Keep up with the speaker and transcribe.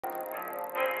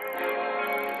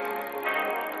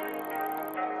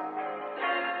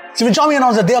So when Xiaomi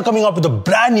announced that they are coming up with a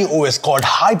brand new OS called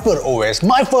HyperOS,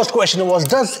 my first question was,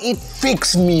 does it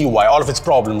fix MIUI, all of its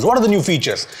problems? What are the new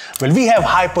features? Well, we have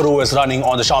HyperOS running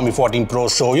on the Xiaomi 14 Pro,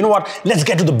 so you know what? Let's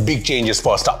get to the big changes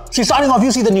first up. See, starting off,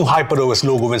 you see the new HyperOS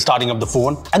logo when starting up the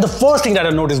phone. And the first thing that I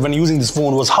noticed when using this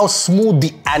phone was how smooth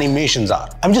the animations are.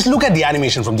 I mean, just look at the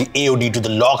animation from the AOD to the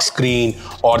lock screen,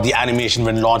 or the animation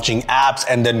when launching apps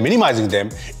and then minimizing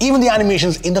them. Even the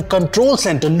animations in the control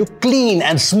center look clean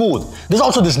and smooth. There's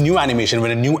also this new animation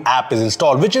when a new app is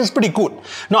installed, which is pretty cool.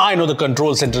 Now, I know the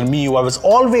control center MIUI was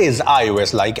always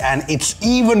iOS-like, and it's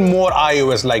even more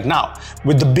iOS-like now,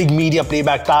 with the big media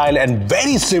playback tile and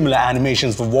very similar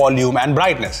animations for volume and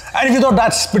brightness. And if you thought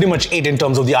that's pretty much it in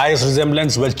terms of the iOS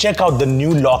resemblance, well, check out the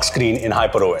new lock screen in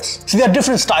HyperOS. See, there are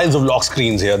different styles of lock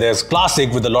screens here. There's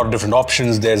classic with a lot of different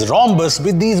options, there's rhombus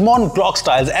with these modern clock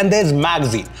styles, and there's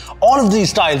magazine. All of these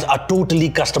styles are totally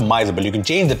customizable. You can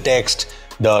change the text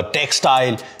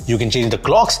style, you can change the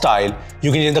clock style,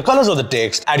 you can change the colors of the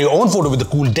text, add your own photo with the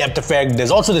cool depth effect.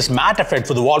 There's also this matte effect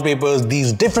for the wallpapers,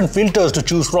 these different filters to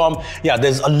choose from. Yeah,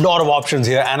 there's a lot of options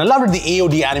here, and I love that the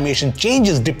AOD animation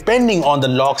changes depending on the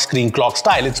lock screen clock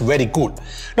style. It's very cool.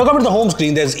 Now coming to the home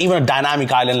screen, there's even a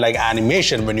dynamic island-like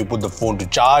animation when you put the phone to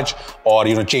charge, or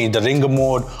change the ringer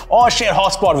mode, or share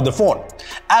hotspot with the phone.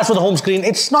 As for the home screen,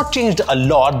 it's not changed a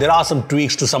lot. There are some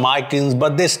tweaks to some icons,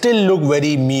 but they still look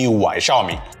very MIUI,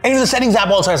 Xiaomi. Anyway, the settings app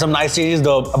also has some nice changes.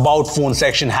 The About Phone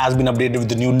section has been updated with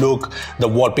the new look. The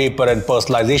wallpaper and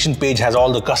personalization page has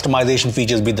all the customization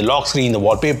features, be it the lock screen, the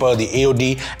wallpaper, the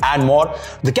AOD, and more.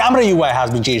 The camera UI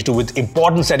has been changed too, with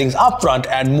important settings up front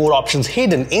and more options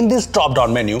hidden in this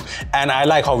drop-down menu. And I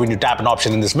like how when you tap an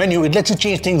option in this menu, it lets you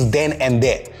change things then and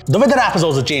there. The weather app has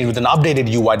also changed with an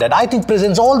updated UI that I think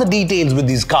presents all the details with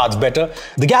these cards better.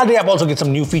 The gallery app also gets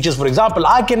some new features. For example,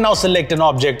 I can now select an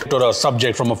object or a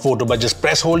subject from a photo by just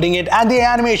press holding it, and the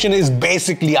animation is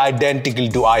basically identical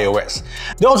to iOS.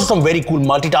 There are also some very cool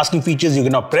multitasking features. You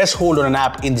can now press hold on an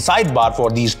app in the sidebar for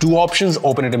these two options,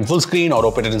 open it in full screen or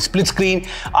open it in split screen.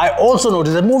 I also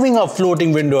noticed that moving a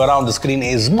floating window around the screen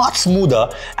is much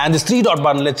smoother, and this 3-dot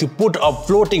button lets you put a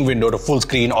floating window to full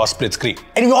screen or split screen.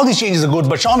 Anyway, all these changes are good,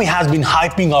 but Xiaomi has been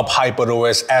hyping up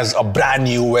HyperOS as a brand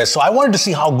new OS, so I wanted to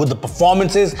see how good the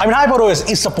performance is. I mean, HyperOS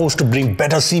is supposed to bring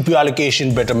better CPU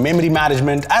allocation, better memory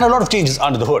management, and a lot of changes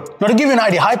under the hood. Now, to give you an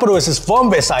idea, HyperOS's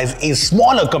firmware size is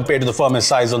smaller compared to the firmware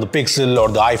size on the Pixel or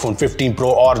the iPhone 15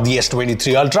 Pro or the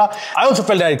S23 Ultra. I also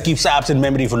felt that it keeps apps in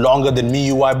memory for longer than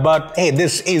MIUI, but hey,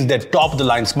 this is their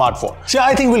top-of-the-line smartphone. So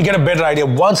I think we'll get a better idea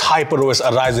once HyperOS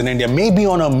arrives in India, maybe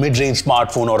on a mid-range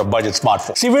smartphone or a budget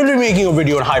smartphone. See, we'll be making a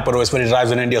video on HyperOS when it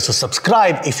arrives in India, so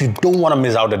subscribe if you don't want to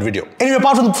miss out that video. Anyway,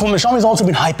 apart from the performance, Xiaomi has also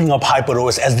been hyping up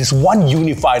HyperOS as this one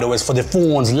unified OS for their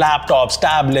phones, laptops,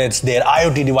 tablets, their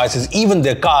IoT devices, even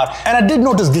their car. And I did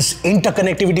notice this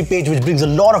interconnectivity page, which brings a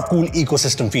lot of cool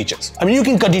ecosystem features. I mean, you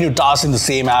can continue tasks in the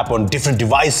same app on different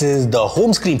devices. The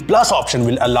Home Screen Plus option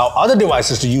will allow other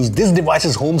devices to use this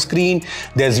device's home screen.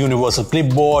 There's universal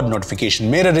clipboard,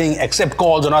 notification mirroring, accept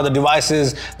calls on other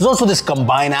devices. There's also this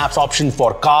combine apps option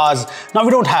for cars. Now,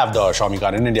 we don't have the Xiaomi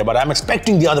car in India, but I'm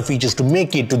expecting the other features to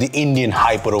make it to the Indian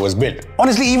HyperOS build.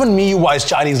 Honestly, even MIUI's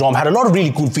Chinese ROM had a lot of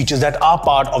really cool features that are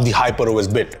part of the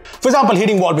HyperOS build. For example,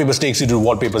 hitting wallpapers takes you to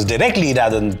wallpapers directly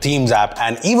rather than the Themes app,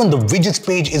 and even the widgets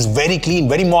page is very clean,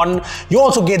 very modern. You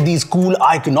also get these cool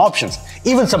icon options.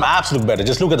 Even some apps look better.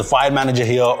 Just look at the file manager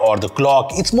here or the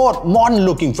clock. It's more modern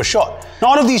looking for sure. Now,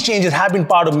 all of these changes have been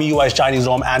part of MIUI's Chinese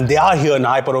ROM, and they are here in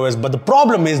HyperOS, but the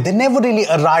problem is they never really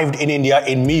arrived in India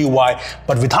in MIUI,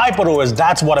 but with HyperOS,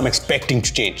 that's what I'm expecting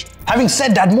to change. Having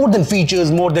said that, more than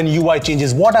features, more than UI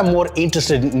changes, what I'm more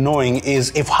interested in knowing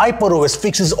is if HyperOS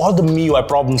fixes all the MIUI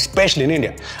problems, especially in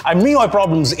India. And MIUI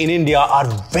problems in India are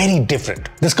very different.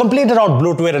 There's complaint around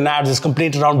bloatware and ads, there's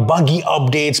complaint around buggy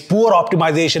updates, poor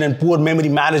optimization and poor memory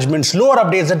management, slower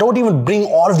updates that don't even bring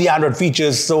all of the Android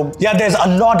features. So yeah, there's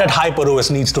a lot that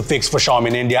HyperOS needs to fix for Xiaomi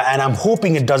in India, and I'm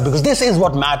hoping it does, because this is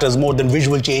what matters more than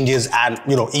visual changes and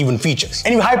even features.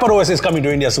 Anyway, HyperOS is coming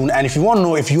to India soon, and if you want to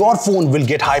know if your phone will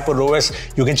get HyperOS,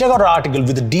 you can check out our article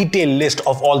with a detailed list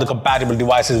of all the compatible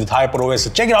devices with HyperOS. So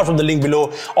check it out from the link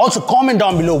below. Also, comment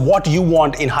down below what you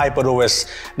want in HyperOS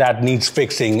that needs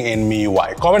fixing in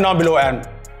MIUI. Comment down below, and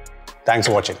thanks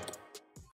for watching.